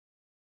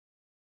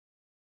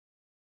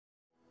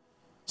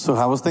So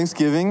how was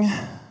Thanksgiving?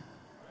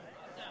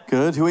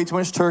 Good. Who ate too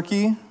much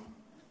turkey?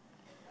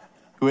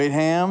 Who ate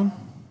ham?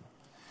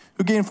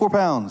 Who gained 4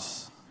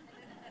 pounds?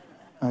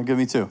 Good,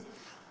 me too.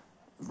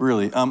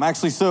 Really.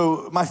 Actually,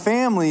 so my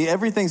family,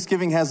 every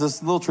Thanksgiving has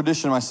this little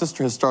tradition my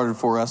sister has started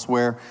for us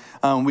where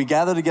we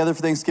gather together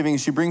for Thanksgiving,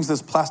 and she brings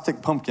this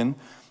plastic pumpkin,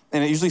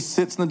 and it usually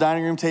sits in the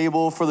dining room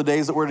table for the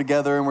days that we're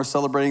together and we're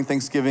celebrating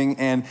Thanksgiving.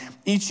 And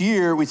each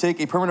year we take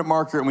a permanent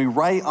marker and we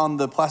write on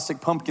the plastic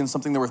pumpkin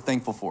something that we're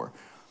thankful for.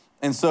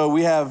 And so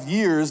we have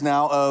years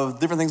now of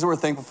different things that we're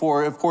thankful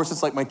for. Of course,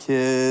 it's like my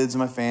kids and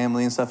my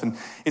family and stuff. And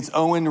it's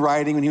Owen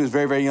writing when he was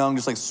very, very young,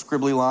 just like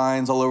scribbly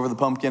lines all over the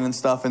pumpkin and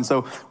stuff. And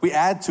so we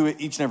add to it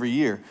each and every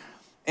year.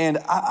 And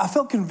I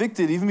felt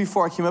convicted even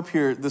before I came up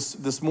here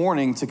this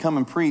morning to come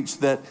and preach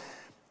that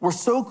we're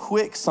so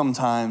quick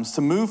sometimes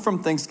to move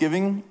from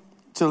Thanksgiving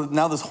to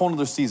now this whole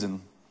other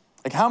season.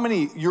 Like how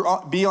many,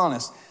 be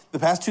honest, the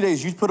past 2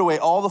 days you put away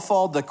all the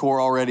fall decor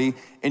already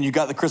and you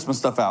got the Christmas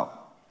stuff out.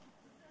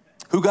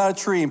 Who got a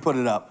tree and put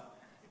it up?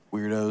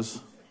 Weirdos.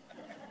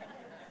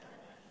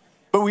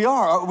 But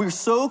we're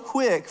so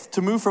quick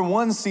to move from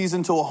one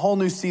season to a whole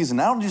new season.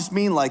 I don't just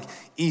mean like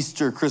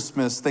Easter,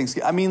 Christmas,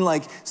 Thanksgiving. I mean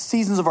like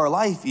seasons of our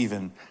life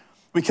even.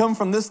 We come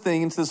from this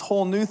thing into this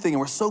whole new thing, and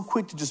we're so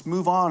quick to just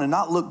move on and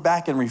not look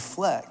back and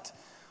reflect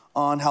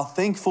on how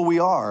thankful we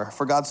are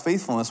for God's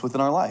faithfulness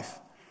within our life.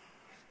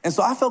 And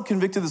so I felt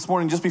convicted this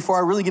morning, just before I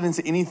really get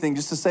into anything,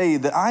 just to say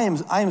that I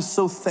am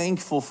so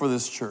thankful for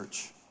this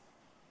church.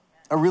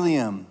 I really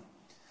am.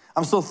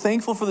 I'm so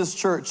thankful for this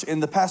church. In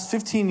the past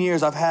 15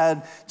 years I've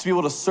had to be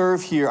able to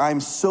serve here,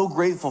 I'm so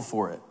grateful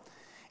for it.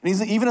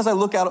 And even as I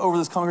look out over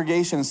this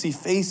congregation and see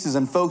faces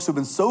and folks who've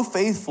been so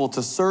faithful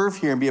to serve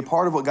here and be a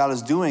part of what God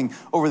is doing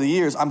over the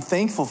years, I'm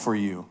thankful for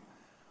you.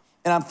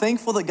 And I'm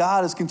thankful that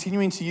God is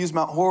continuing to use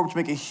Mount Horeb to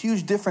make a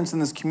huge difference in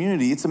this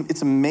community.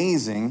 It's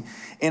amazing.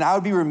 And I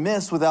would be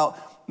remiss without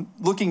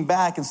looking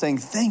back and saying,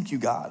 thank you,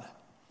 God,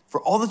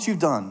 for all that you've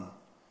done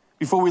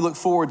before we look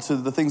forward to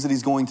the things that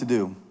he's going to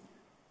do.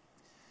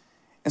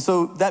 And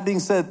so that being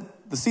said,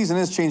 the season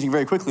is changing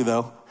very quickly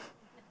though.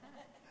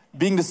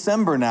 Being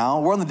December now,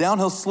 we're on the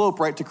downhill slope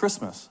right to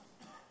Christmas.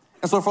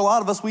 And so for a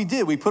lot of us, we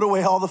put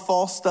away all the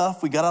fall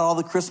stuff. We got out all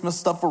the Christmas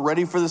stuff. We're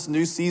ready for this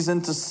new season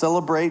to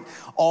celebrate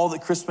all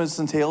that Christmas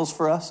entails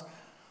for us.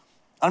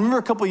 I remember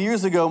a couple of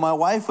years ago, my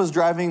wife was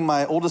driving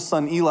my oldest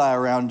son, Eli,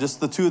 around, just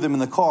the two of them in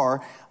the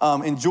car,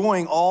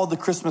 enjoying all the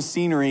Christmas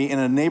scenery in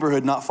a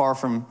neighborhood not far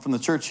from the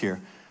church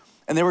here.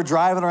 And they were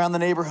driving around the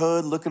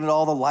neighborhood, looking at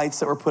all the lights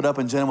that were put up.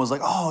 And Jenna was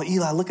like, oh,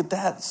 Eli, look at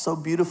that. It's so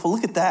beautiful.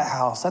 Look at that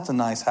house. That's a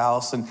nice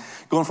house. And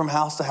going from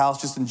house to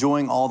house, just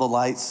enjoying all the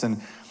lights.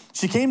 And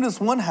she came to this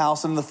one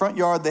house, and in the front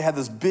yard, they had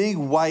this big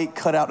white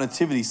cutout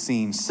nativity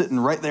scene sitting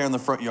right there in the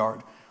front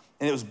yard.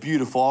 And it was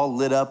beautiful, all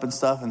lit up and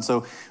stuff. And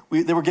so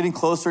they were getting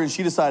closer, and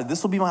she decided,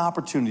 this will be my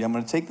opportunity. I'm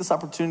going to take this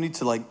opportunity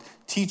to like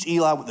teach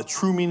Eli what the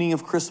true meaning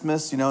of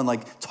Christmas, and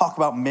like talk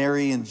about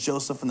Mary and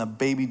Joseph and the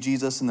baby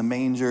Jesus in the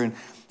manger. And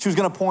she was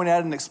going to point at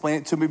it and explain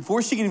it to me.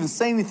 Before she could even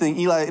say anything,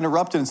 Eli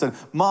interrupted and said,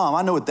 Mom,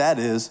 I know what that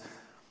is.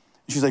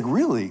 And she's like,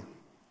 really?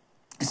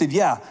 He said,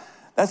 yeah,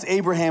 that's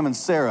Abraham and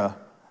Sarah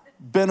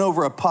bent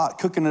over a pot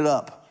cooking it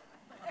up.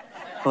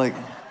 We're like,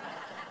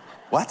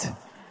 what?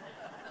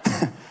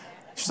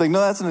 She's like,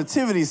 no, that's a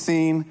nativity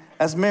scene.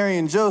 That's Mary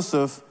and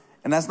Joseph,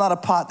 and that's not a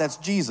pot, that's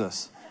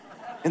Jesus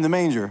in the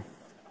manger.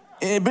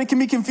 But it can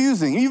be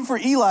confusing. Even for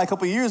Eli a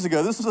couple of years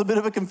ago, this was a bit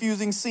of a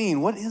confusing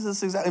scene. What is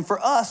this exactly? And for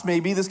us,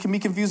 maybe this can be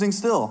confusing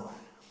still.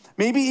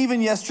 Maybe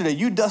even yesterday,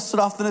 you dusted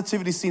off the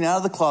nativity scene out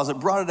of the closet,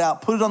 brought it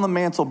out, put it on the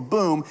mantle,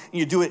 boom, and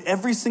you do it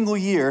every single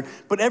year.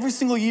 But every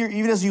single year,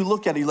 even as you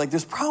look at it, you're like,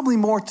 there's probably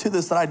more to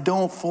this that I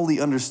don't fully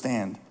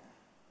understand.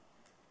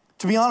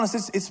 To be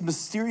honest, it's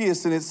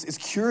mysterious and it's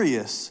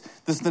curious,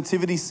 this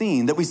nativity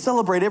scene that we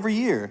celebrate every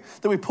year,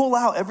 that we pull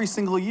out every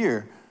single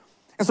year.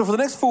 And so for the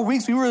next 4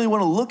 weeks, we really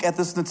want to look at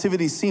this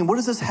nativity scene. What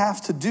does this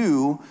have to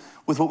do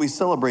with what we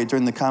celebrate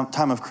during the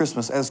time of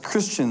Christmas as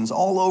Christians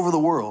all over the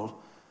world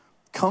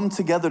come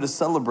together to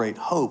celebrate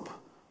hope,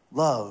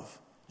 love,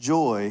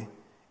 joy,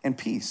 and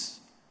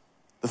peace?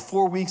 The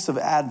 4 weeks of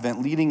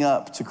Advent leading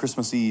up to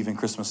Christmas Eve and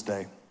Christmas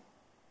Day.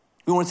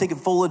 We want to take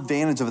full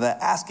advantage of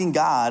that, asking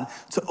God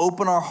to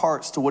open our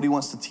hearts to what he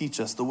wants to teach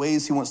us, the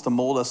ways he wants to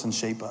mold us and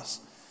shape us.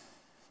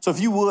 So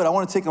if you would, I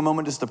want to take a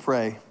moment just to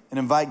pray and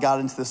invite God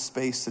into this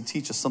space to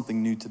teach us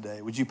something new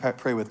today. Would you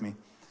pray with me?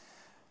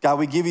 God,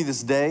 we give you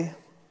this day.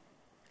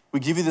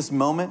 We give you this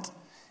moment.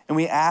 And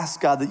we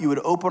ask, God, that you would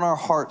open our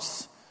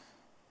hearts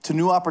to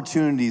new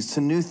opportunities,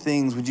 to new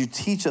things. Would you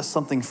teach us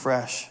something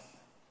fresh?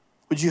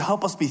 Would you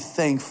help us be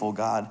thankful,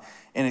 God,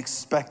 and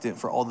expectant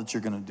for all that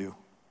you're going to do?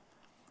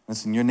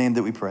 It's in your name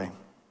that we pray.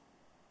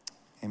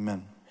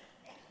 Amen.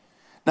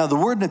 Now, the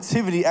word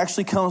nativity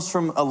actually comes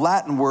from a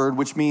Latin word,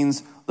 which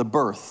means the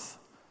birth.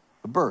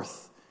 The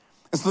birth.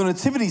 And so the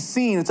nativity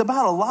scene, it's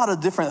about a lot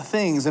of different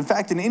things. In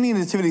fact, in any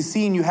nativity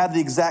scene, you have the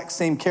exact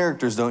same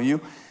characters, don't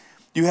you?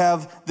 You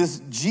have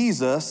this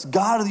Jesus,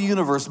 God of the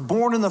universe,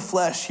 born in the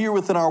flesh here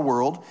within our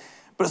world.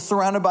 but it's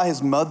surrounded by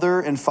his mother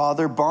and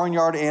father,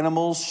 barnyard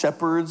animals,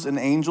 shepherds, and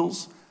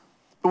angels.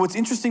 But what's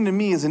interesting to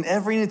me is in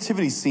every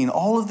nativity scene,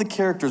 all of the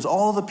characters,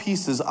 all of the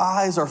pieces,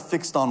 eyes are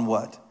fixed on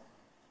what?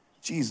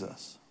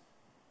 Jesus.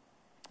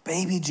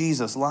 Baby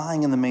Jesus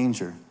lying in the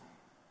manger.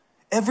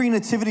 Every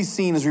nativity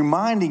scene is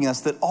reminding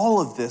us that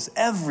all of this,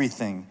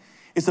 everything,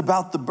 is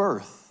about the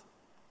birth.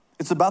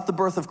 It's about the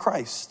birth of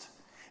Christ.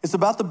 It's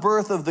about the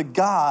birth of the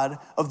God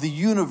of the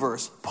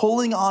universe,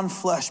 pulling on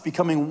flesh,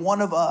 becoming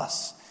one of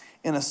us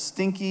in a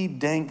stinky,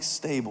 dank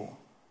stable,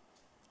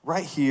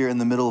 right here in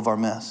the middle of our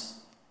mess.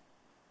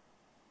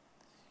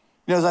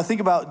 You know, as I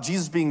think about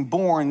Jesus being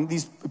born,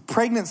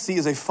 pregnancy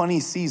is a funny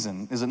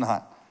season, is it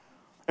not?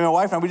 And my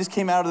wife and I, we just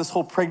came out of this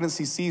whole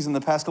pregnancy season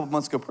the past couple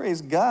months ago,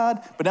 praise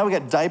God. But now we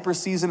got diaper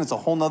season, it's a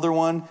whole nother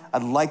one.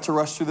 I'd like to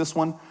rush through this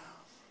one.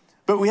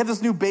 But we have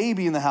this new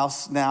baby in the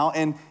house now,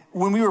 and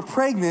when we were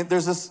pregnant,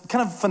 there's this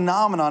kind of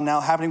phenomenon now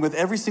happening with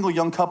every single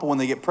young couple when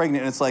they get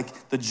pregnant, and it's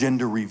like the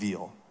gender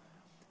reveal.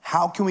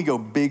 How can we go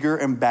bigger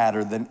and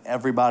badder than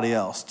everybody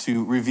else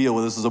to reveal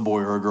whether this is a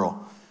boy or a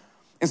girl?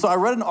 And so I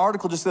read an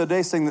article just the other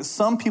day saying that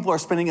some people are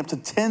spending up to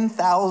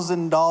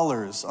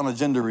 $10,000 on a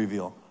gender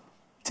reveal.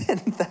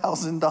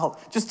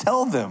 $10,000. Just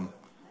tell them.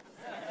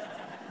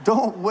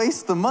 Don't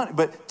waste the money.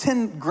 But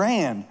 10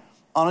 grand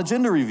on a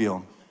gender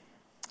reveal.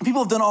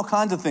 People have done all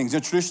kinds of things. You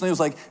know, traditionally, it was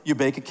like you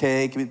bake a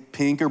cake,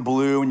 pink or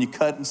blue, and you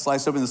cut and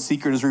slice open, and the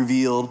secret is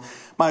revealed.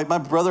 My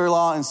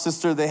brother-in-law and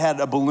sister, they had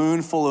a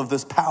balloon full of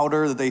this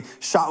powder that they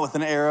shot with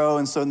an arrow,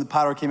 and so when the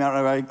powder came out,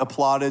 everybody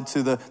applauded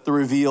to the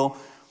reveal.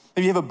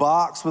 Maybe you have a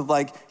box with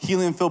like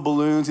helium-filled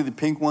balloons, either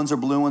pink ones or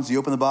blue ones. You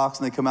open the box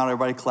and they come out,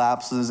 everybody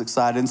claps and is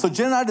excited. And so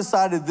Jen and I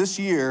decided this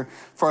year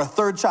for our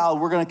third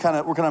child, we're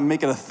gonna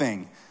make it a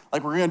thing.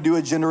 Like we're gonna do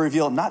a gender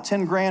reveal, not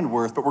 10 grand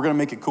worth, but we're gonna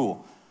make it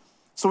cool.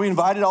 So we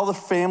invited all the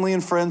family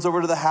and friends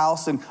over to the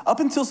house, and up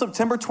until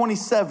September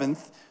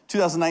 27th,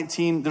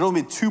 2019, there were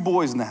only 2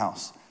 boys in the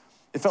house.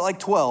 It felt like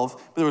 12,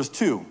 but there was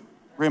 2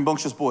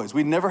 rambunctious boys.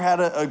 We'd never had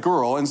a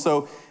girl, and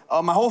so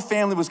my whole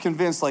family was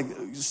convinced, like,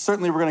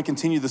 certainly we're gonna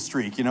continue the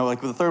streak, you know,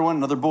 like with the third one,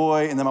 another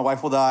boy, and then my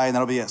wife will die, and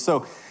that'll be it.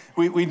 So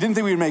we didn't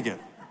think we'd make it.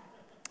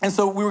 And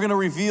so we were gonna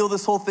reveal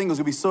this whole thing. It was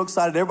gonna be so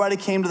excited. Everybody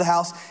came to the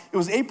house. It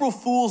was April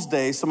Fool's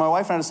Day, so my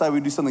wife and I decided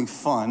we'd do something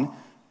fun,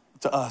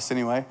 to us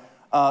anyway,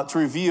 to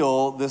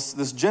reveal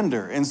this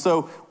gender. And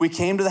so we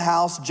came to the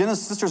house.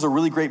 Jenna's sister's a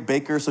really great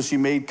baker, so she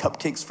made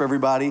cupcakes for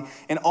everybody.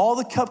 And all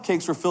the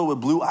cupcakes were filled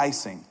with blue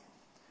icing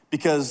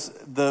because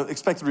the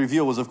expected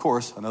reveal was, of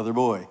course, another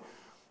boy.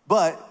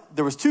 But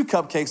there was 2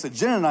 cupcakes that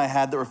Jen and I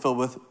had that were filled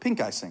with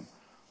pink icing.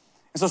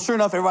 And so sure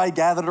enough, everybody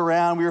gathered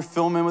around. We were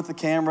filming with the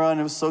camera, and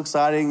it was so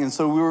exciting. And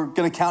so we were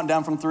going to count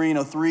down from 3,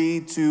 3,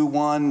 2,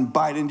 1,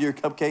 bite into your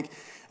cupcake.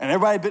 And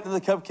everybody bit into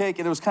the cupcake,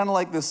 and it was kind of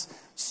like this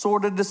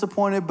sort of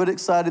disappointed but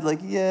excited, like,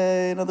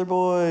 yay, another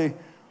boy.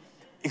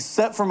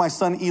 Except for my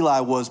son Eli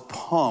was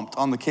pumped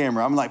on the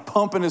camera. I'm like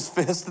pumping his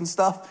fist and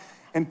stuff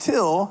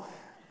until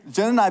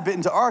Jen and I bit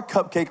into our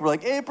cupcake. We're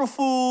like, April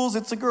Fools,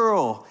 it's a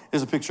girl.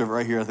 There's a picture of it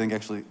right here, I think,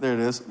 actually. There it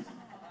is.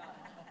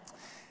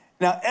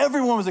 Now,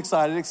 everyone was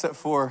excited except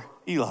for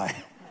Eli.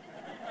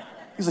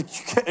 He's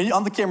like,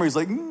 on the camera, he's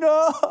like,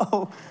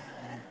 no.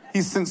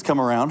 He's since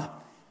come around.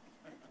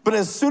 But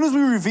as soon as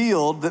we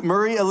revealed that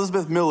Murray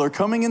Elizabeth Miller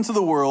coming into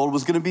the world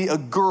was going to be a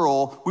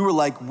girl, we were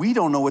like, we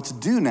don't know what to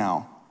do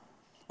now.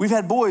 We've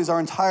had boys our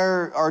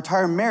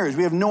entire marriage.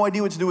 We have no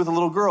idea what to do with a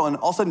little girl. And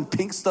all of a sudden,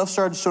 pink stuff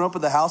started showing up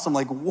at the house. I'm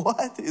like,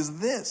 what is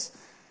this?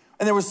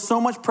 And there was so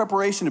much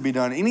preparation to be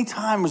done.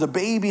 Anytime there's a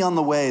baby on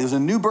the way, there's a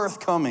new birth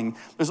coming,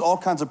 there's all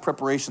kinds of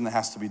preparation that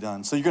has to be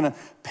done. So you're going to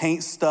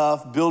paint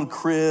stuff, build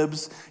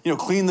cribs,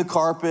 clean the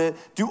carpet,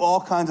 do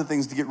all kinds of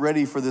things to get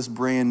ready for this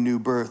brand new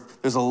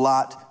birth. There's a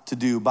lot to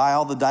do. Buy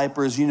all the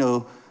diapers, you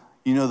know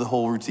the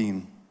whole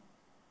routine.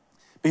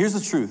 But here's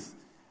the truth.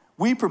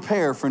 We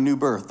prepare for new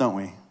birth, don't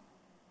we?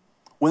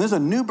 When there's a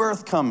new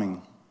birth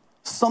coming,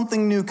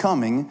 something new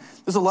coming,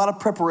 there's a lot of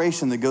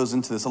preparation that goes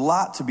into this, a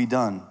lot to be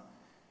done.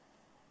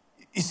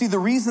 You see, the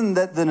reason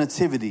that the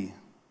nativity,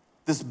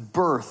 this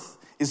birth,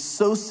 is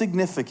so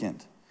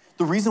significant,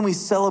 the reason we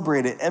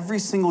celebrate it every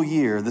single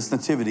year, this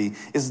nativity,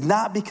 is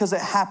not because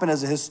it happened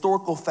as a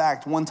historical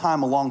fact one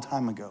time a long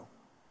time ago.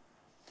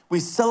 We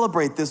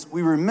celebrate this,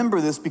 we remember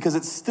this because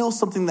it's still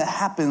something that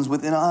happens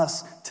within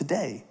us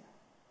today.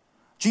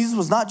 Jesus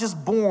was not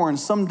just born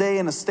someday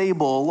in a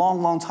stable a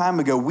long, long time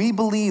ago. We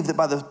believe that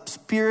by the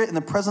Spirit and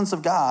the presence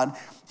of God,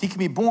 he can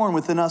be born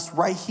within us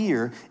right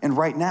here and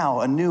right now,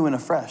 anew and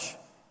afresh.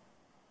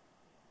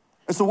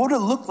 And so what would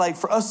it look like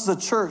for us as a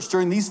church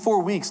during these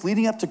 4 weeks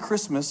leading up to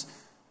Christmas?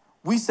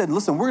 We said,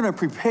 listen, we're going to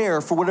prepare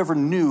for whatever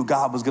new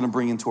God was going to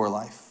bring into our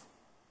life.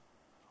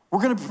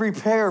 We're going to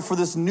prepare for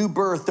this new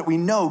birth that we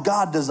know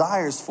God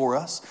desires for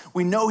us.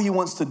 We know he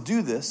wants to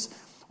do this.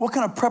 What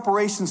kind of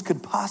preparations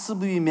could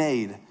possibly be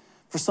made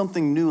for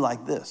something new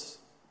like this?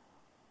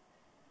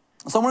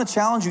 So I want to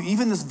challenge you,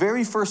 even this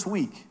very first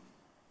week,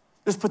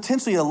 there's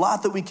potentially a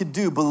lot that we could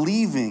do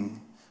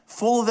believing,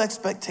 full of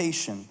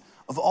expectation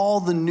of all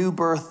the new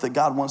birth that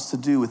God wants to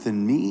do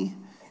within me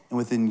and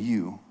within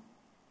you.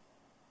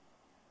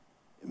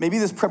 maybe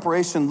this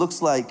preparation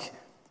looks like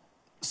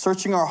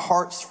searching our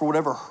hearts for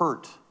whatever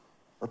hurt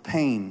or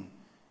pain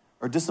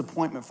or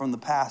disappointment from the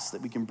past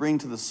that we can bring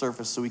to the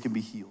surface so we can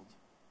be healed.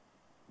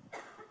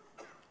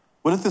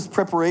 What if this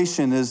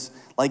preparation is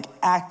like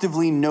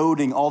actively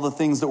noting all the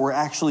things that we're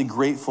actually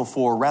grateful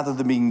for rather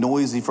than being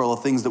noisy for all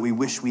the things that we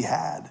wish we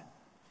had?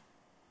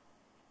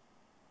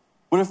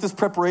 What if this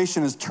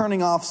preparation is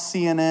turning off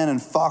CNN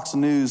and Fox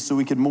News so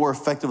we can more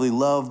effectively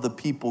love the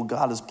people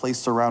God has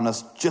placed around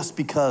us just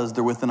because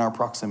they're within our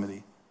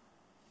proximity?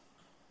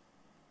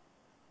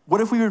 What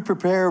if we would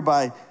prepare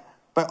by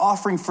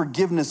offering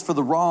forgiveness for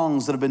the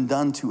wrongs that have been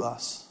done to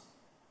us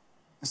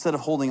instead of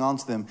holding on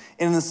to them?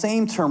 And in the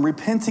same term,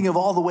 repenting of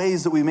all the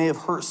ways that we may have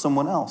hurt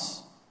someone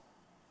else.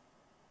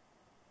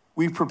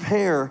 We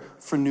prepare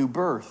for new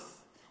birth.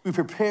 We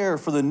prepare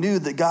for the new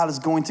that God is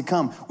going to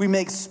come. We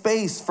make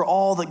space for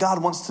all that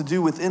God wants to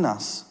do within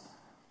us.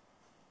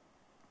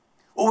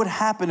 What would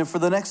happen if for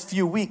the next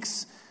few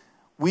weeks,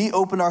 we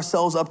opened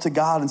ourselves up to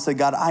God and said,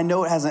 God, I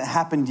know it hasn't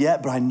happened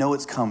yet, but I know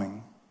it's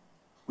coming.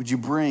 Would you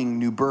bring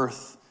new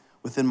birth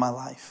within my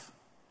life?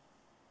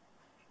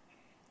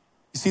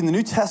 You see, in the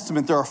New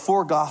Testament, there are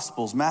 4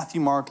 Gospels: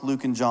 Matthew, Mark,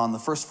 Luke, and John, the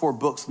first 4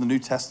 books in the New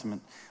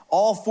Testament.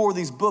 All 4 of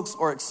these books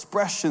are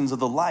expressions of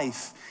the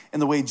life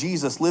and the way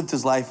Jesus lived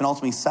his life and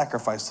ultimately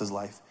sacrificed his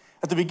life.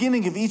 At the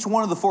beginning of each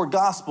one of the 4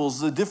 Gospels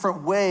is a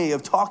different way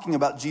of talking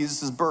about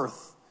Jesus'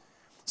 birth.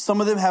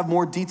 Some of them have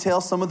more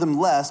detail, some of them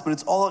less, but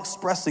it's all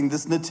expressing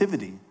this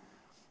nativity,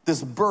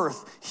 this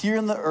birth here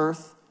in the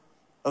earth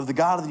of the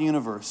God of the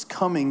universe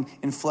coming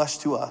in flesh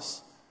to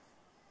us.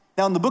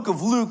 Now, in the book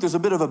of Luke, there's a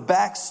bit of a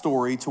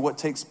backstory to what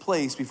takes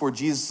place before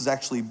Jesus is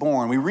actually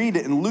born. We read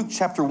it in Luke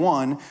chapter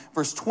 1,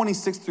 verse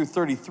 26 through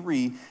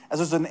 33, as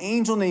there's an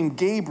angel named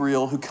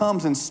Gabriel who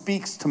comes and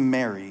speaks to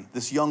Mary,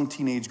 this young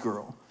teenage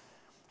girl.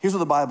 Here's what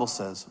the Bible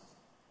says.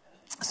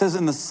 It says,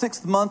 in the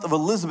 6th month of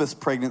Elizabeth's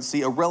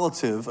pregnancy, a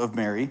relative of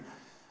Mary,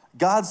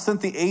 God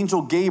sent the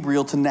angel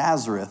Gabriel to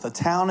Nazareth, a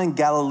town in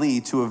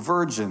Galilee, to a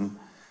virgin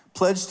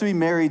pledged to be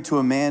married to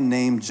a man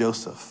named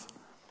Joseph,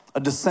 a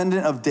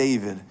descendant of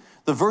David.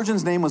 The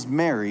virgin's name was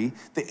Mary.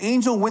 The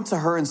angel went to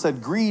her and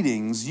said,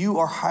 greetings, you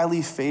are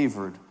highly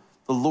favored.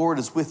 The Lord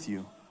is with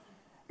you.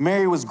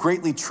 Mary was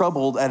greatly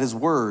troubled at his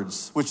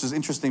words, which is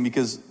interesting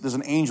because there's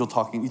an angel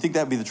talking. You think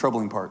that'd be the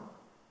troubling part,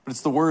 but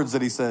it's the words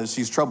that he says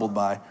she's troubled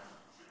by,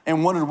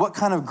 and wondered what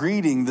kind of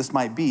greeting this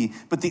might be.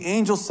 But the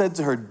angel said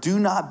to her, do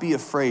not be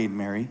afraid,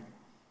 Mary.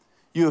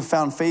 You have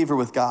found favor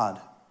with God.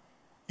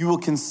 You will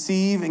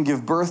conceive and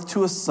give birth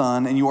to a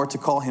son, and you are to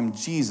call him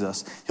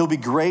Jesus. He'll be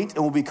great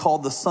and will be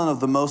called the Son of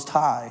the Most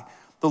High,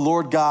 the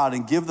Lord God,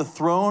 and give the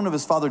throne of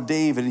his father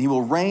David, and he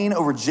will reign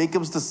over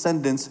Jacob's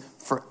descendants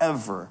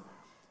forever.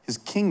 His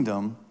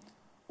kingdom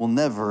will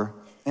never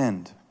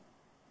end.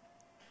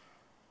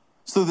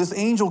 So this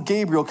angel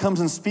Gabriel comes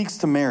and speaks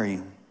to Mary.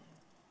 And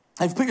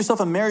if you put yourself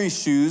in Mary's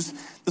shoes,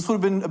 this would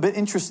have been a bit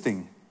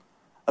interesting,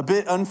 a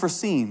bit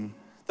unforeseen.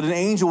 That an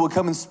angel would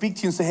come and speak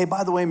to you and say, hey,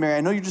 by the way, Mary,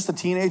 I know you're just a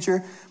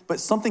teenager, but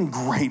something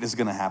great is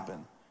going to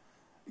happen.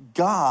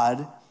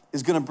 God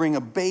is going to bring a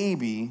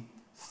baby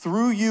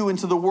through you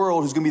into the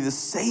world who's going to be the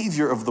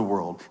savior of the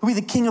world. He'll be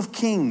the King of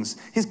Kings.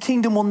 His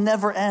kingdom will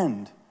never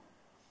end.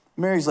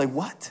 Mary's like,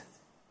 what?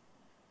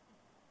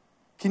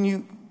 Can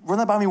you run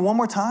that by me one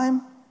more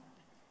time?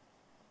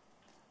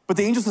 But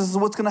the angel says, this is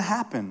what's going to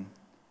happen.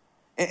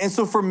 And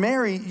so for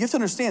Mary, you have to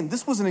understand,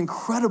 this was an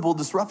incredible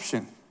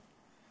disruption.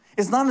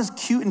 It's not as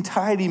cute and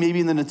tidy maybe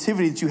in the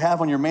nativity that you have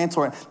on your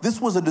mantle.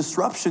 This was a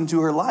disruption to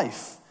her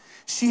life.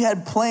 She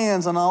had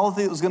plans on all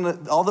that was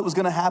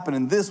going to happen,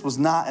 and this was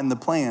not in the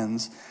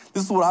plans.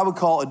 This is what I would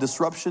call a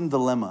disruption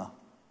dilemma.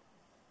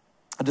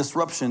 A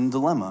disruption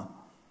dilemma.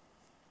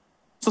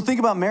 So think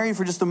about Mary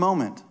for just a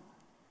moment.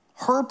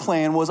 Her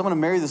plan was, I'm going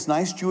to marry this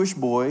nice Jewish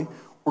boy.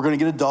 We're going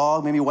to get a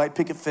dog, maybe a white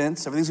picket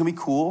fence. Everything's going to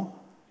be cool.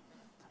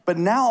 But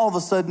now all of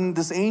a sudden,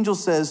 this angel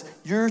says,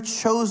 you're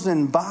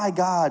chosen by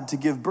God to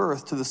give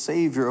birth to the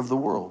Savior of the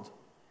world.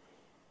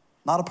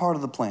 Not a part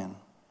of the plan.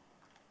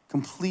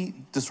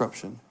 Complete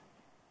disruption.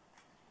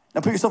 Now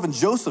put yourself in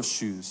Joseph's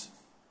shoes.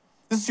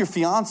 This is your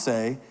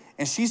fiance,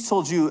 and she's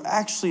told you,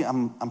 actually,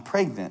 I'm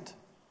pregnant.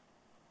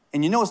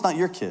 And you know it's not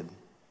your kid.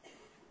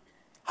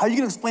 How are you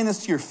going to explain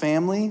this to your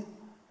family,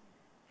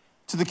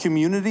 to the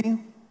community?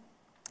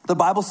 The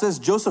Bible says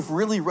Joseph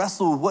really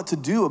wrestled with what to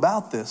do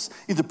about this.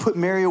 Either put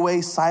Mary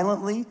away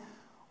silently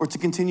or to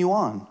continue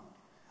on.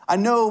 I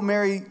know,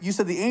 Mary, you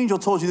said the angel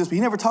told you this, but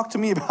he never talked to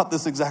me about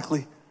this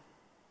exactly.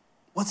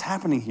 What's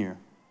happening here?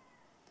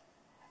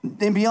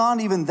 And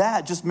beyond even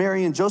that, just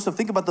Mary and Joseph,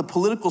 think about the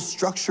political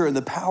structure and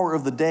the power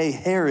of the day.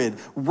 Herod,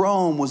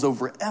 Rome was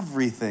over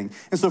everything.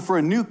 And so for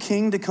a new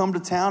king to come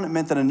to town, it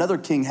meant that another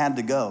king had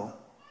to go.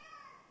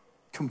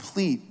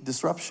 Complete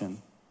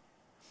disruption.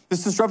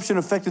 This disruption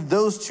affected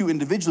those two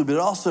individually, but it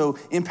also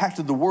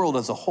impacted the world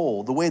as a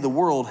whole. The way the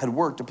world had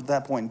worked up at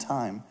that point in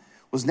time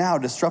was now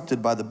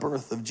disrupted by the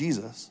birth of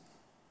Jesus.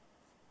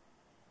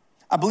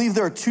 I believe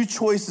there are 2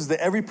 choices that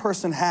every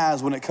person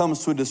has when it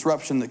comes to a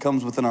disruption that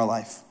comes within our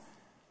life.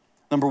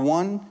 Number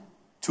 1,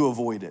 to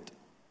avoid it.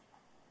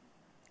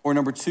 Or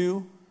number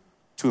two,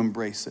 to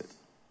embrace it.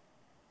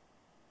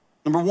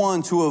 Number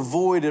one, to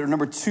avoid it, or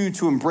number two,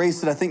 to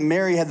embrace it. I think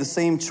Mary had the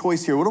same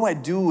choice here. What do I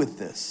do with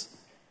this?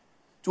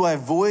 Do I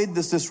avoid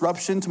this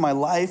disruption to my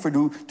life, or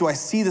do I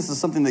see this as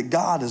something that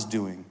God is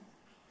doing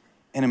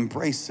and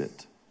embrace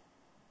it?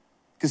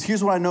 Because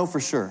here's what I know for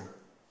sure.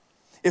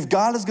 If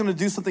God is going to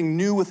do something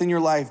new within your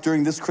life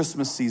during this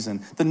Christmas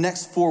season, the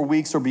next 4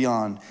 weeks or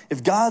beyond,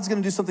 if God's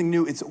going to do something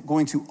new, it's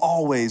going to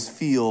always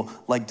feel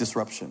like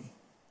disruption.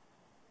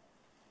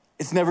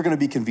 It's never going to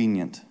be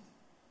convenient.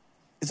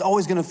 It's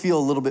always going to feel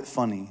a little bit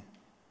funny.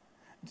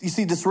 You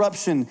see,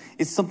 disruption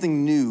is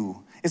something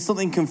new. It's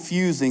something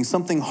confusing,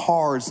 something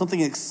hard,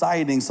 something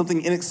exciting,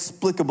 something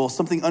inexplicable,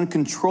 something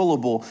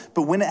uncontrollable.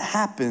 But when it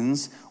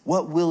happens,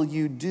 what will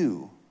you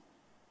do?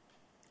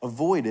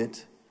 Avoid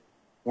it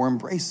or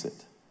embrace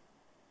it?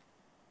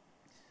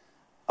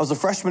 I was a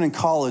freshman in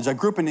college. I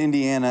grew up in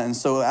Indiana, and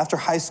so after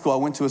high school, I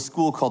went to a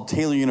school called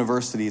Taylor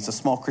University. It's a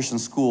small Christian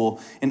school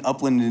in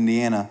Upland,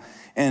 Indiana.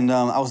 And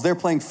I was there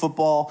playing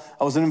football.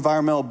 I was an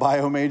environmental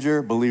bio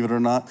major, believe it or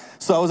not.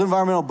 So I was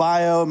environmental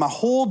bio, and my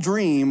whole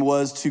dream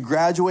was to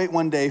graduate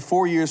one day,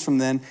 4 years from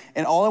then,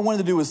 and all I wanted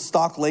to do was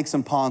stock lakes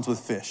and ponds with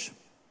fish.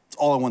 That's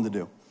all I wanted to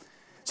do.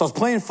 So I was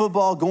playing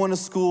football, going to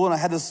school, and I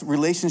had this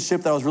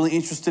relationship that I was really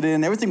interested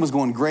in. Everything was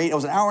going great. I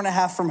was an hour and a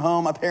half from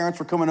home. My parents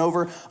were coming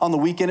over on the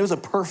weekend. It was a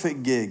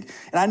perfect gig.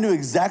 And I knew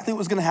exactly what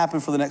was going to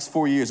happen for the next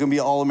 4 years. Going to be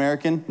an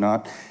All-American?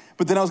 Not.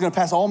 But then I was going to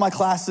pass all my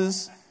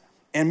classes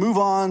and move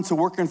on to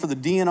working for the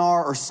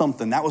DNR or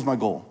something. That was my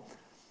goal.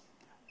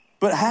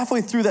 But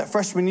halfway through that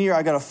freshman year,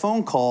 I got a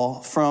phone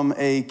call from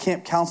a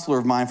camp counselor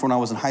of mine from when I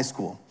was in high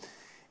school.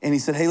 And he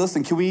said, hey,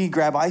 listen, can we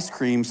grab ice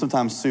cream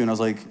sometime soon? I was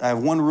like, I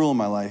have one rule in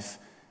my life.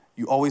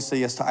 You always say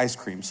yes to ice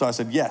cream. So I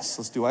said, yes,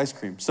 let's do ice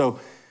cream. So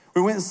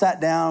we went and sat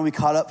down, we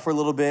caught up for a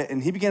little bit,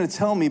 and he began to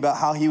tell me about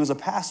how he was a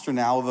pastor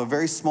now of a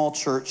very small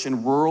church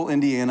in rural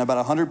Indiana, about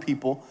 100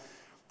 people.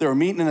 They were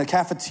meeting in a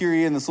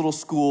cafeteria in this little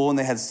school, and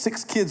they had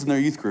 6 kids in their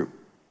youth group.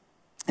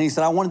 And he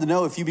said, I wanted to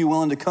know if you'd be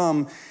willing to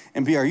come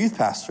and be our youth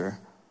pastor.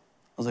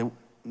 I was like,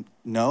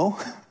 no.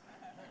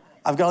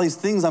 I've got all these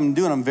things I'm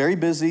doing. I'm very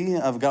busy.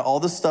 I've got all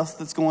this stuff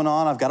that's going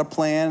on. I've got a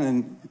plan,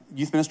 and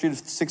youth ministry to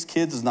 6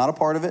 kids is not a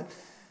part of it.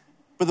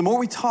 But the more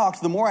we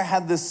talked, the more I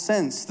had this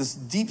sense, this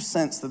deep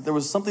sense that there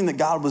was something that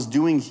God was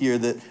doing here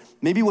that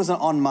maybe wasn't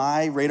on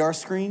my radar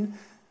screen,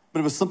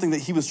 but it was something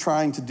that he was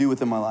trying to do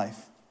within my life.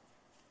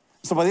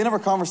 So by the end of our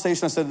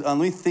conversation, I said, let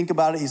me think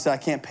about it. He said, I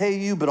can't pay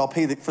you, but I'll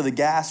pay for the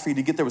gas for you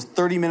to get there. It was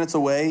 30 minutes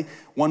away,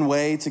 one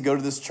way to go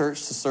to this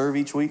church to serve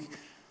each week.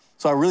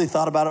 So I really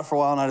thought about it for a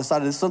while, and I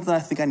decided it's something I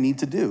think I need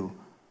to do.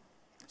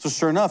 So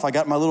sure enough, I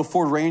got my little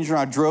Ford Ranger,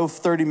 and I drove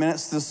 30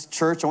 minutes to this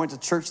church. I went to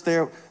church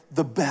there.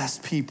 The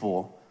best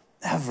people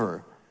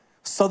ever.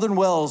 Southern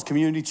Wells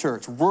Community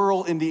Church,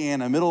 rural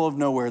Indiana, middle of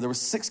nowhere. There were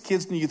 6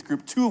 kids in the youth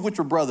group, 2 of which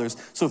were brothers.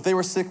 So if they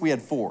were sick, we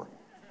had 4.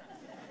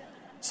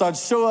 So I'd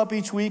show up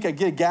each week. I'd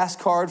get a gas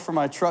card for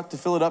my truck to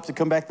fill it up to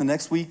come back the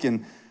next week.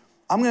 And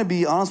I'm going to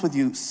be honest with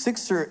you,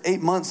 6 or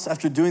 8 months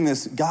after doing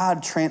this,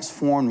 God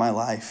transformed my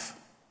life.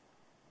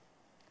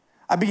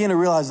 I began to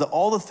realize that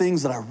all the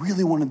things that I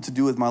really wanted to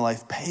do with my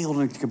life paled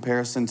in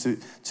comparison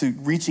to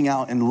reaching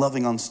out and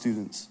loving on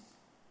students.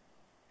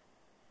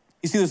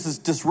 You see, there's this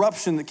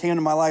disruption that came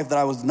into my life that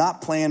I was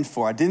not planned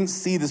for. I didn't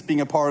see this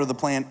being a part of the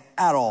plan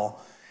at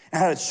all. I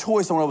had a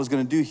choice on what I was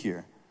going to do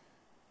here.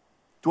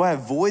 Do I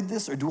avoid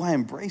this or do I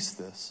embrace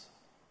this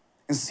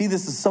and see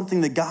this as something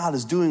that God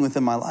is doing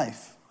within my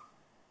life?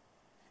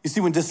 You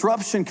see, when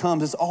disruption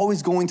comes, it's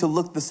always going to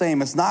look the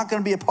same. It's not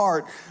going to be a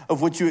part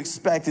of what you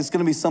expect. It's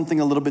going to be something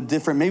a little bit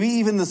different. Maybe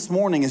even this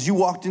morning, as you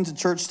walked into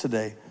church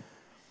today,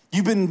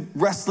 you've been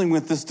wrestling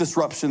with this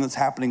disruption that's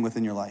happening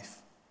within your life.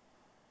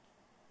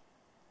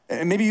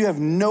 And maybe you have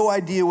no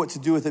idea what to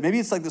do with it. Maybe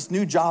it's like this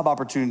new job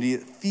opportunity.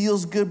 It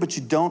feels good, but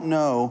you don't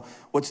know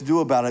what to do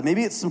about it.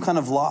 Maybe it's some kind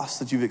of loss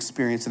that you've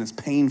experienced and it's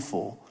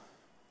painful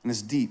and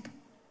it's deep.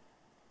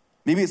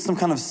 Maybe it's some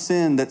kind of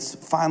sin that's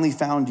finally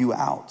found you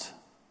out.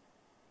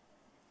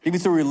 Maybe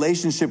it's a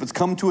relationship that's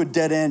come to a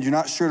dead end. You're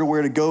not sure to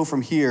where to go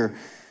from here.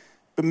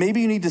 But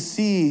maybe you need to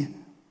see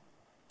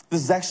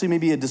this is actually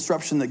maybe a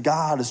disruption that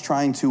God is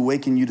trying to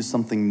awaken you to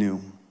something new,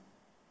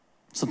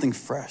 something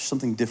fresh,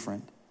 something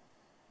different.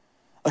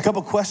 A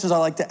couple questions I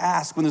like to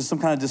ask when there's some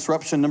kind of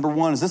disruption. Number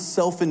one, is this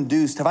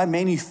self-induced? Have I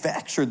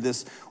manufactured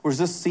this, or does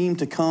this seem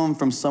to come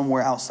from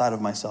somewhere outside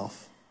of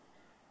myself?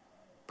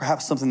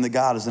 Perhaps something that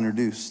God has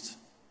introduced.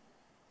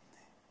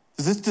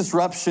 Does this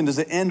disruption, does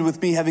it end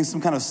with me having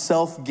some kind of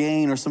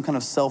self-gain or some kind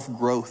of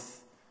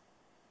self-growth?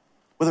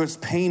 Whether it's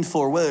painful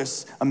or whether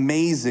it's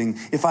amazing,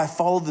 if I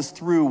follow this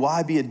through, will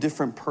I be a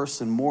different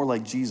person, more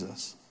like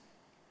Jesus?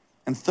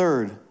 And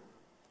third,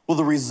 will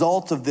the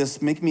result of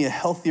this make me a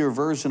healthier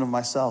version of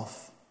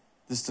myself?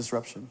 This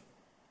disruption.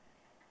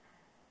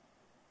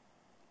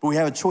 But we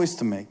have a choice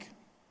to make,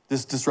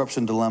 this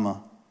disruption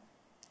dilemma.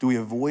 Do we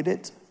avoid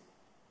it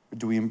or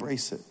do we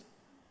embrace it?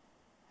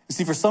 You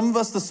see, for some of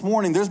us this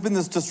morning, there's been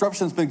this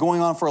disruption that's been going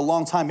on for a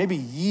long time, maybe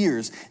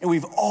years, and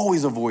we've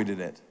always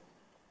avoided it.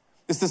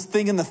 It's this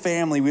thing in the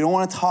family. We don't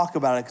want to talk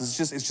about it because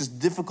it's just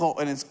difficult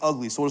and it's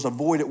ugly. So we'll just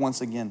avoid it once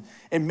again.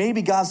 And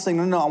maybe God's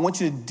saying, no, I want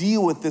you to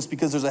deal with this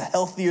because there's a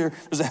healthier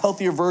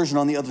version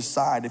on the other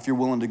side if you're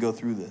willing to go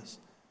through this.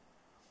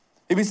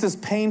 Maybe it's this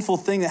painful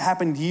thing that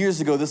happened years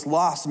ago, this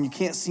loss, and you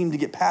can't seem to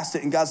get past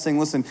it. And God's saying,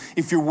 listen,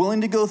 if you're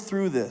willing to go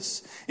through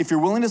this, if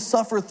you're willing to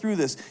suffer through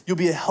this, you'll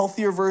be a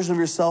healthier version of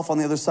yourself on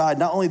the other side.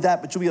 Not only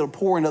that, but you'll be able to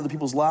pour into other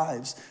people's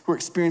lives who are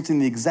experiencing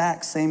the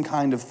exact same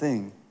kind of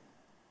thing.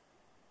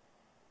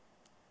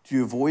 Do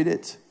you avoid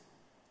it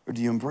or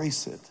do you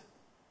embrace it?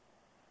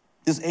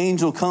 This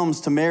angel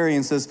comes to Mary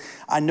and says,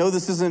 I know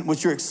this isn't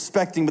what you're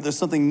expecting, but there's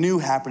something new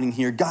happening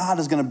here. God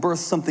is going to birth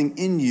something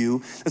in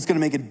you that's going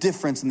to make a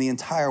difference in the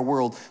entire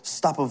world.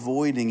 Stop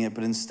avoiding it,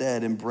 but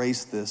instead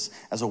embrace this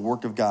as a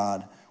work of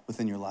God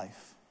within your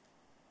life.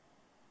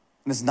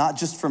 And it's not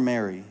just for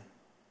Mary.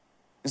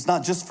 It's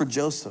not just for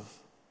Joseph.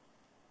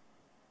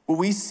 What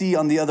we see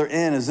on the other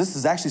end is this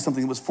is actually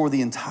something that was for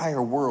the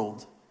entire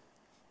world.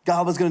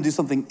 God was going to do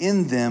something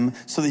in them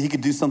so that he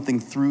could do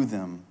something through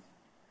them.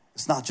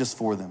 It's not just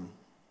for them.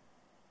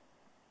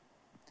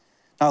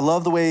 Now, I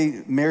love the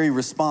way Mary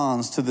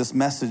responds to this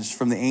message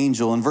from the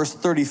angel. In verse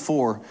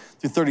 34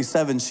 through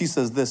 37, she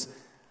says this,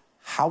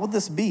 how would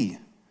this be?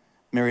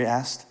 Mary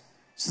asked,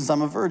 since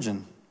I'm a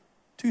virgin.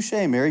 Touche,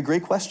 Mary,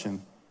 great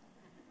question.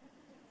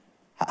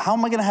 How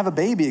am I going to have a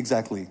baby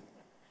exactly?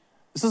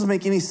 This doesn't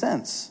make any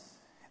sense.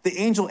 The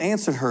angel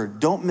answered her,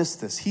 don't miss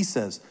this. He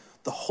says,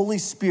 the Holy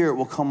Spirit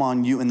will come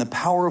on you and the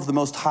power of the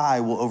Most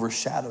High will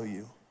overshadow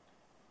you.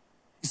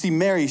 You see,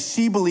 Mary,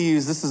 she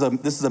believes this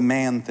is a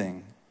man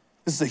thing.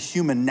 This is a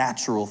human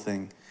natural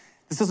thing.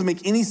 This doesn't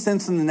make any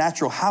sense in the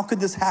natural. How could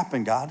this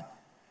happen, God?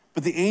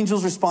 But the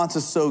angel's response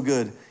is so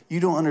good. You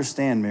don't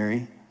understand,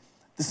 Mary.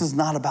 This is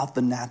not about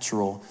the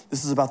natural.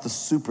 This is about the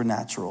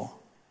supernatural.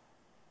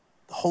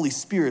 The Holy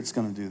Spirit's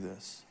going to do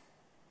this.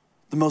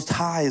 The Most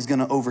High is going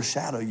to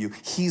overshadow you.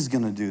 He's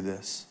going to do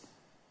this.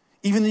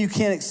 Even though you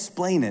can't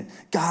explain it,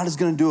 God is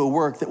going to do a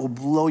work that will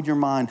blow your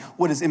mind.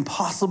 What is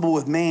impossible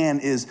with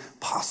man is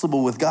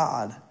possible with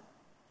God.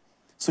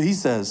 So he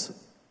says,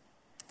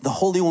 the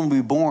Holy One will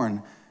be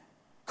born,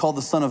 called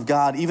the Son of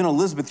God. Even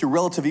Elizabeth, your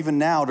relative, even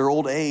now at her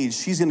old age,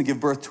 she's going to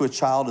give birth to a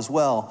child as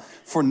well.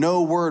 For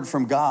no word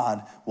from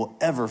God will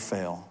ever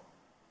fail.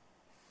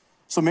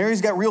 So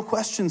Mary's got real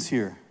questions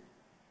here.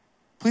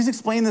 Please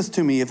explain this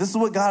to me. If this is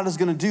what God is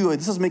going to do,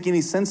 this doesn't make any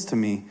sense to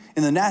me.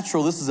 In the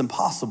natural, this is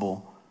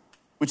impossible.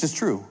 Which is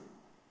true.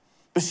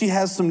 But she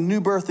has some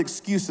new birth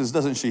excuses,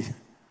 doesn't she?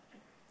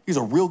 Here's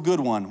a real good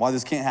one why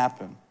this can't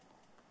happen.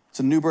 It's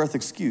a new birth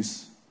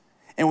excuse.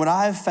 And what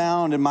I've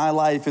found in my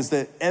life is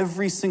that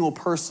every single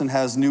person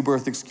has new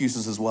birth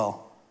excuses as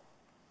well.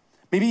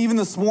 Maybe even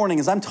this morning,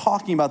 as I'm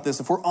talking about this,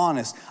 if we're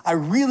honest, I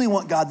really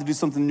want God to do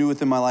something new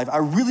within my life. I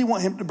really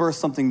want him to birth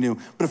something new.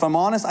 But if I'm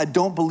honest, I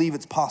don't believe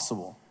it's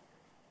possible.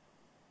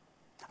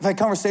 I've had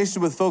conversations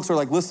with folks who are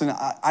like, listen,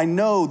 I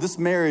know this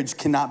marriage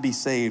cannot be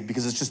saved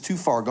because it's just too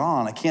far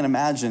gone. I can't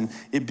imagine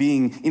it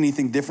being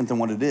anything different than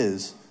what it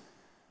is.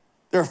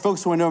 There are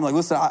folks who I know, I'm like,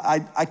 listen,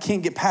 I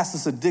can't get past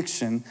this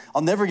addiction.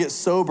 I'll never get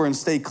sober and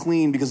stay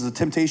clean because the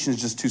temptation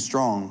is just too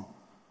strong.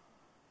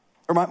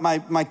 Or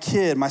my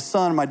kid, my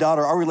son, my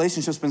daughter, our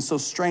relationship's been so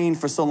strained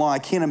for so long, I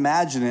can't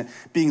imagine it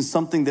being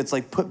something that's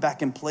like put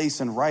back in place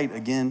and right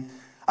again.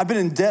 I've been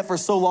in debt for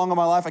so long in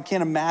my life, I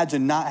can't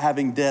imagine not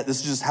having debt.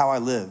 This is just how I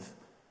live.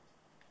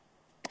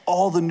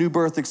 All the new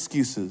birth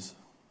excuses.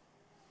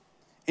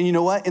 And you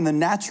know what? In the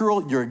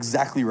natural, you're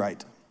exactly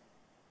right.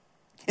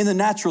 In the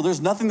natural,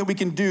 there's nothing that we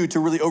can do to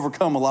really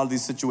overcome a lot of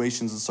these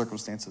situations and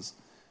circumstances.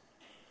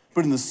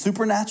 But in the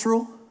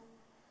supernatural,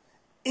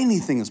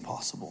 anything is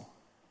possible.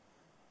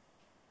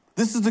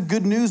 This is the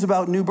good news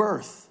about new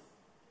birth.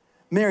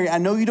 Mary, I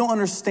know you don't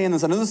understand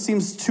this. I know this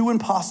seems too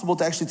impossible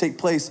to actually take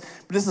place,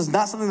 but this is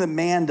not something that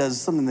man does,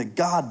 it's something that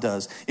God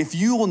does. If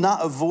you will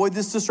not avoid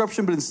this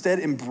disruption, but instead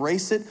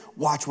embrace it,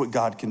 watch what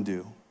God can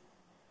do.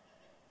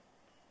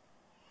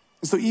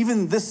 And so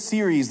even this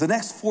series, the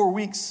next 4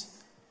 weeks,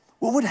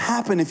 what would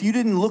happen if you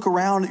didn't look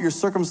around at your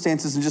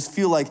circumstances and just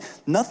feel like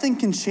nothing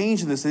can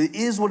change this? It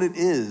is what it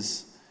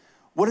is.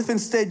 What if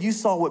instead you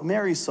saw what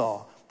Mary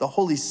saw? The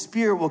Holy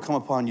Spirit will come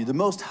upon you. The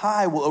Most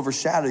High will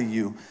overshadow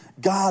you.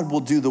 God will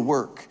do the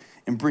work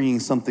in bringing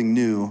something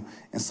new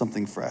and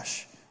something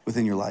fresh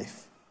within your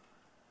life.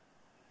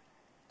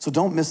 So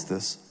don't miss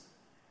this.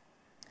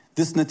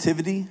 This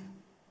nativity,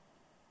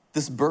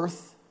 this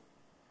birth,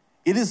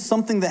 it is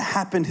something that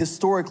happened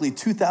historically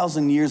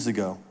 2,000 years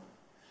ago.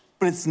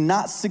 But it's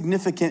not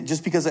significant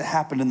just because it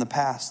happened in the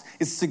past.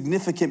 It's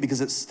significant because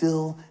it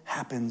still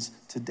happens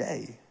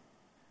today.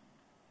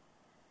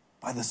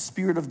 By the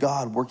Spirit of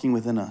God working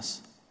within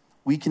us,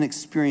 we can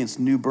experience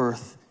new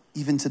birth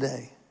even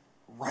today,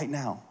 right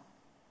now.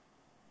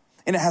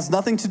 And it has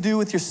nothing to do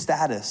with your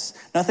status,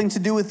 nothing to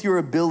do with your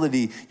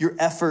ability, your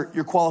effort,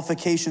 your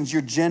qualifications,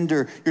 your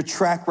gender, your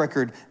track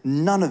record,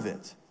 none of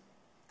it.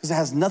 Because it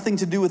has nothing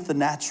to do with the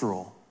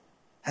natural.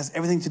 It has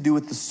everything to do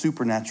with the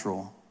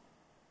supernatural.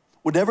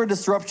 Whatever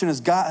disruption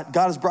God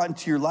has brought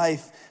into your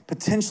life,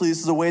 potentially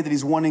this is a way that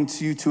he's wanting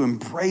you to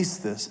embrace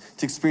this,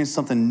 to experience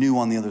something new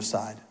on the other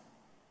side.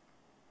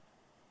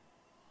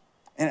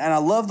 And I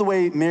love the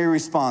way Mary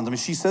responds. I mean,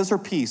 she says her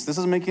piece. This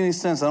doesn't make any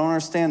sense. I don't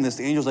understand this.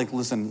 The angel's like,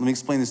 listen, let me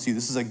explain this to you.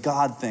 This is a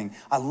God thing.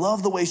 I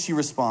love the way she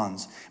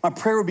responds. My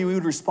prayer would be we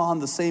would respond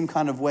the same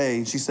kind of way.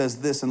 And she says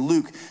this in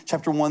Luke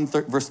chapter 1,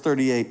 verse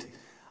 38.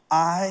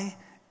 I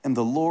am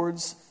the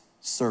Lord's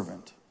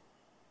servant.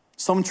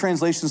 Some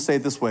translations say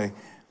it this way.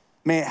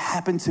 May it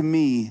happen to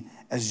me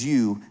as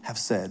you have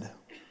said.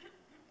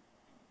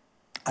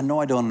 I know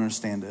I don't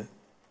understand it.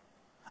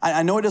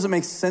 I know it doesn't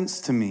make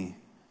sense to me.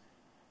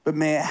 But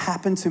may it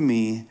happen to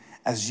me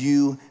as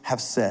you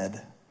have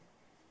said.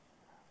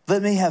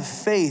 Let me have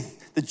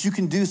faith that you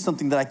can do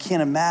something that I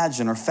can't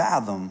imagine or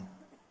fathom.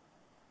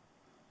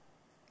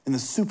 In the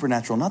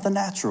supernatural, not the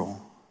natural.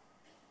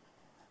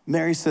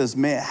 Mary says,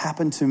 may it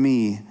happen to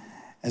me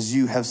as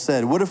you have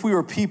said. What if we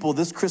were people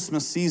this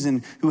Christmas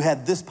season who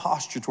had this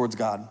posture towards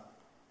God?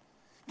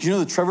 Do you know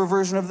the Trevor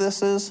version of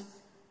this is?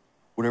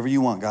 Whatever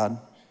you want, God.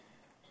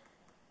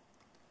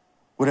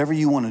 Whatever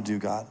you want to do,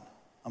 God.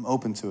 I'm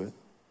open to it.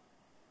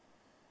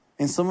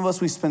 And some of us,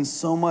 we spend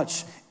so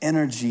much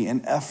energy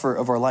and effort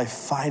of our life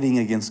fighting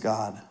against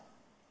God.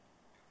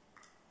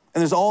 And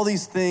there's all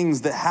these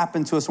things that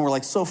happen to us and we're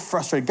like so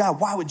frustrated.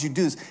 God, why would you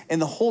do this?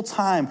 And the whole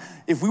time,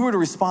 if we were to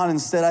respond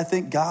instead, I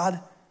think,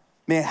 God,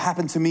 may it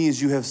happen to me as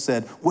you have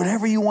said.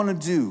 Whatever you want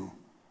to do,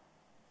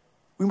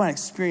 we might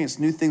experience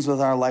new things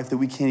with our life that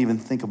we can't even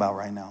think about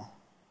right now.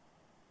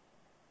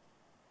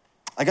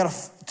 I got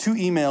 2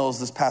 emails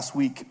this past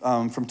week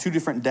from 2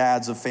 different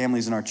dads of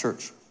families in our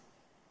church.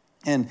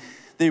 And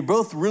they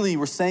both really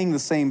were saying the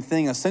same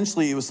thing.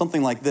 Essentially, it was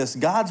something like this.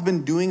 God's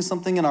been doing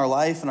something in our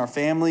life and our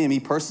family and me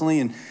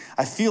personally, and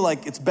I feel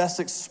like it's best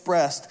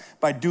expressed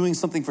by doing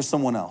something for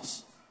someone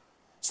else.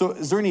 So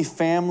is there any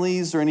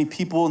families or any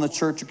people in the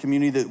church or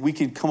community that we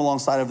could come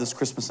alongside of this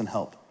Christmas and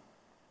help?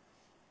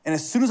 And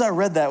as soon as I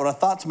read that, what I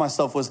thought to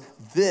myself was,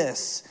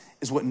 this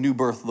is what new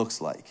birth looks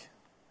like.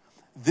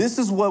 This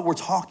is what we're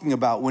talking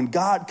about. When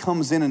God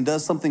comes in and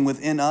does something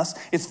within us,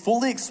 it's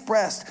fully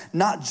expressed,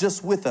 not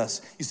just with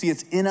us. You see,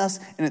 it's in us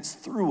and it's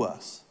through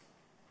us.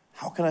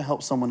 How can I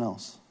help someone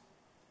else?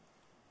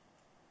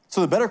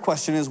 So the better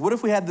question is, what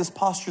if we had this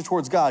posture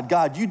towards God?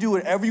 God, you do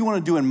whatever you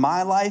want to do in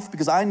my life,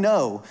 because I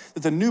know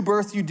that the new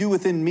birth you do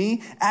within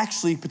me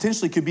actually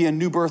potentially could be a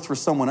new birth for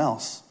someone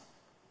else.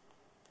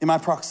 In my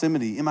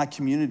proximity, in my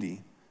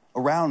community,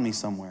 around me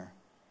somewhere.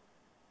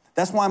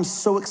 That's why I'm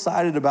so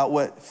excited about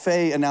what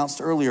Faye announced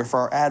earlier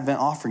for our Advent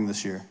offering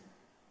this year.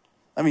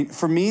 I mean,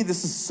 for me,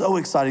 this is so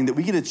exciting that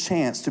we get a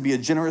chance to be a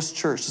generous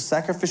church, to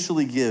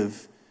sacrificially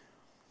give,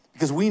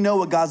 because we know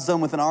what God's done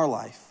within our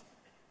life,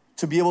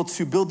 to be able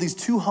to build these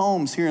 2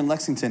 homes here in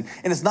Lexington.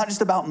 And it's not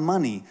just about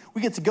money.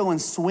 We get to go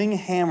and swing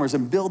hammers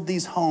and build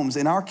these homes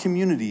in our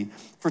community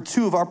for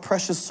 2 of our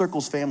precious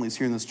Circles families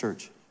here in this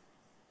church.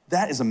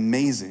 That is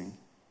amazing.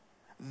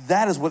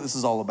 That is what this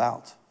is all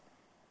about.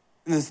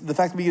 And the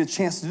fact that we get a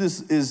chance to do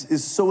this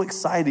is so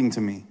exciting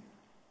to me.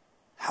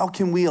 How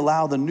can we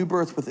allow the new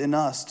birth within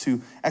us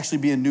to actually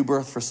be a new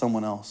birth for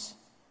someone else?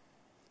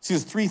 See,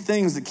 there's 3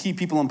 things that keep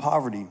people in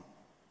poverty.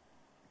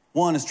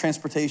 1 is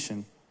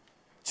transportation.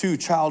 2,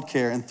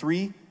 childcare. And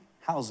 3,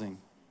 housing.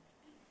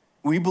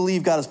 We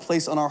believe God has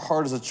placed on our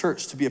heart as a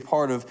church to be a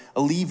part of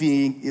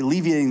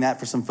alleviating that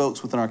for some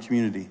folks within our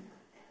community.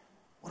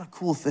 What a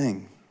cool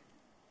thing.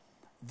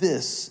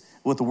 This is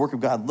what the work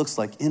of God looks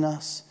like in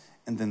us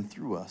and then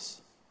through us.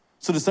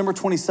 So December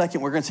 22nd,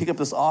 we're going to take up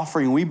this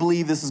offering, and we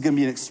believe this is going to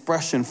be an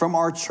expression from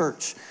our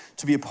church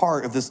to be a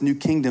part of this new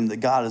kingdom that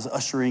God is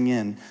ushering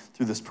in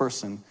through this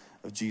person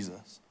of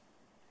Jesus.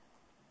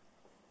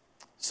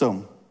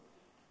 So,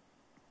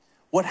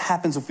 what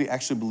happens if we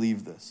actually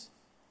believe this?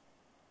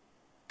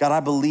 God, I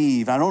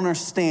believe, I don't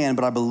understand,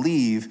 but I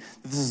believe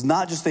that this is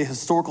not just a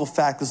historical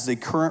fact, this is a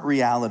current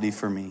reality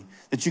for me,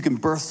 that you can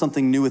birth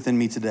something new within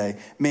me today.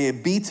 May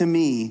it be to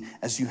me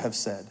as you have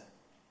said.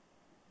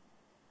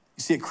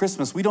 You see, at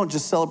Christmas, we don't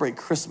just celebrate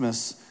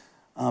Christmas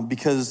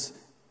because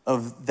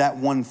of that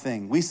one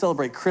thing. We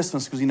celebrate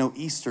Christmas because we know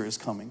Easter is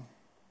coming.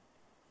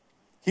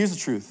 Here's the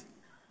truth.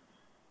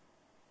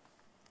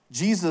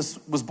 Jesus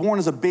was born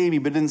as a baby,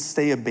 but didn't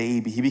stay a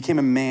baby. He became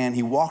a man.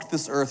 He walked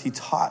this earth. He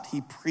taught. He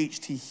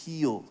preached. He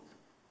healed.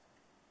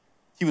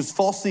 He was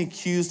falsely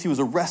accused. He was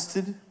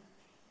arrested.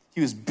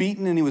 He was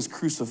beaten, and he was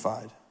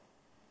crucified.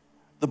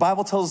 The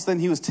Bible tells us then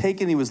he was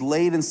taken. He was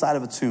laid inside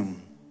of a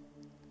tomb.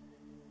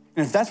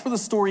 And if that's where the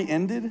story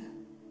ended,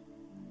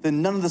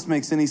 then none of this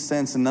makes any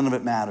sense and none of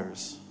it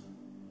matters.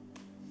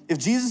 If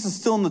Jesus is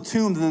still in the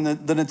tomb,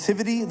 then the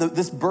nativity,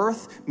 this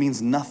birth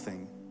means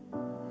nothing.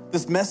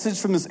 This message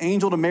from this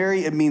angel to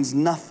Mary, it means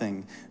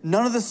nothing.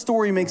 None of this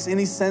story makes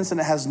any sense and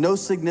it has no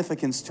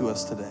significance to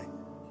us today.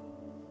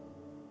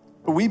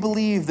 But we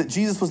believe that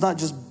Jesus was not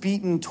just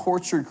beaten,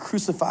 tortured,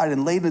 crucified,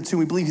 and laid in a tomb.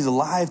 We believe he's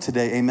alive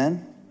today,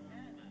 amen?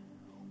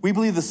 We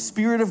believe the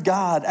Spirit of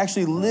God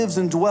actually lives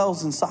and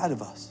dwells inside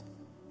of us.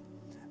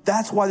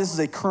 That's why this is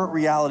a current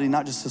reality,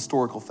 not just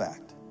historical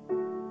fact.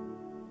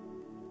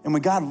 And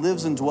when God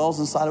lives and dwells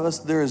inside of us,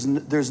 there's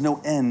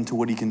no end to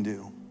what he can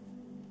do.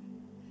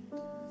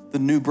 The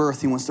new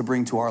birth he wants to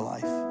bring to our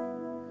life.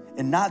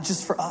 And not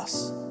just for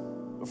us,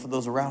 but for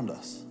those around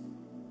us.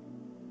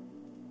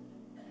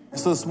 And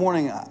so this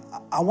morning,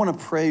 I want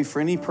to pray for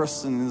any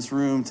person in this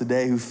room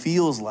today who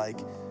feels like,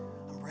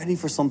 I'm ready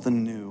for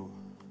something new.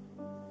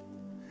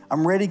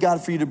 I'm ready,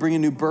 God, for you to bring a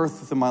new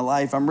birth within my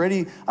life. I'm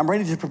ready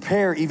to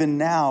prepare even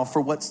now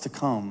for what's to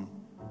come.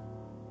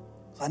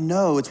 I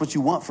know it's what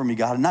you want for me,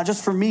 God, and not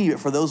just for me,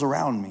 but for those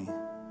around me.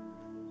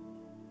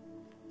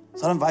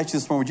 So I invite you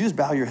this morning, would you just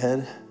bow your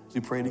head as we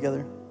pray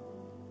together?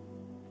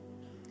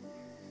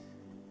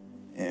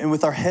 And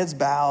with our heads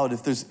bowed,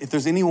 if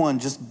there's anyone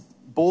just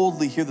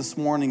boldly here this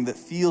morning that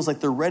feels like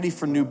they're ready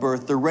for new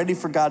birth, they're ready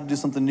for God to do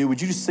something new,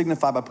 would you just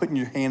signify by putting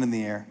your hand in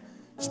the air?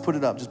 Just put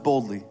it up, just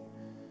boldly.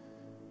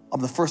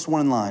 I'm the first one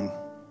in line.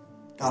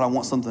 God, I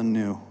want something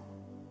new,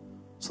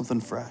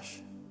 something fresh.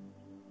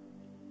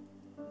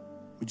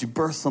 Would you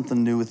birth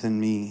something new within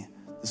me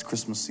this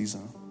Christmas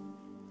season?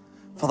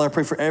 Father, I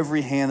pray for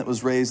every hand that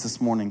was raised this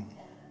morning.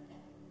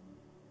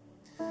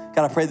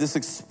 God, I pray this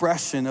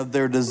expression of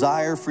their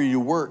desire for you to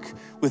work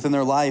within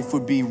their life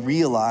would be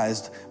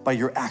realized by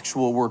your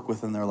actual work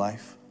within their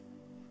life.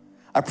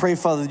 I pray,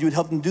 Father, that you would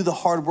help them do the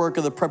hard work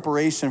of the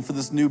preparation for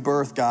this new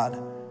birth,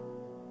 God.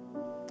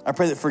 I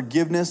pray that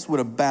forgiveness would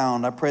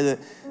abound. I pray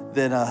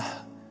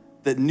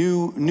that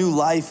new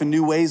life and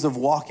new ways of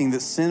walking,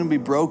 that sin would be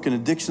broken,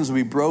 addictions would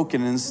be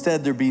broken, and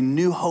instead there'd be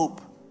new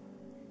hope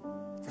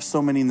for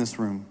so many in this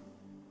room.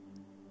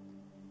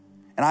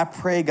 And I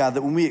pray, God,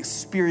 that when we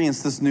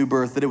experience this new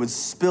birth, that it would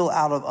spill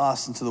out of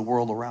us into the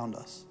world around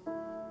us,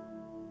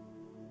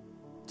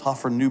 to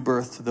offer new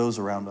birth to those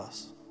around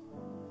us.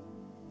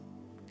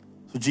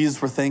 So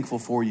Jesus, we're thankful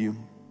for you,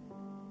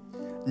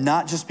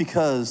 not just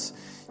because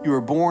you were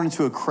born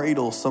into a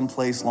cradle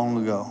someplace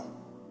long ago,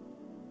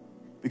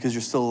 because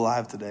you're still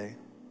alive today.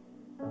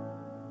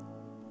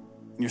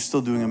 And you're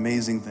still doing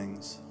amazing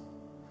things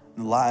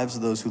in the lives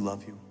of those who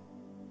love you.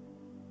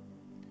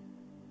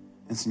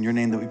 It's in your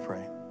name that we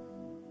pray.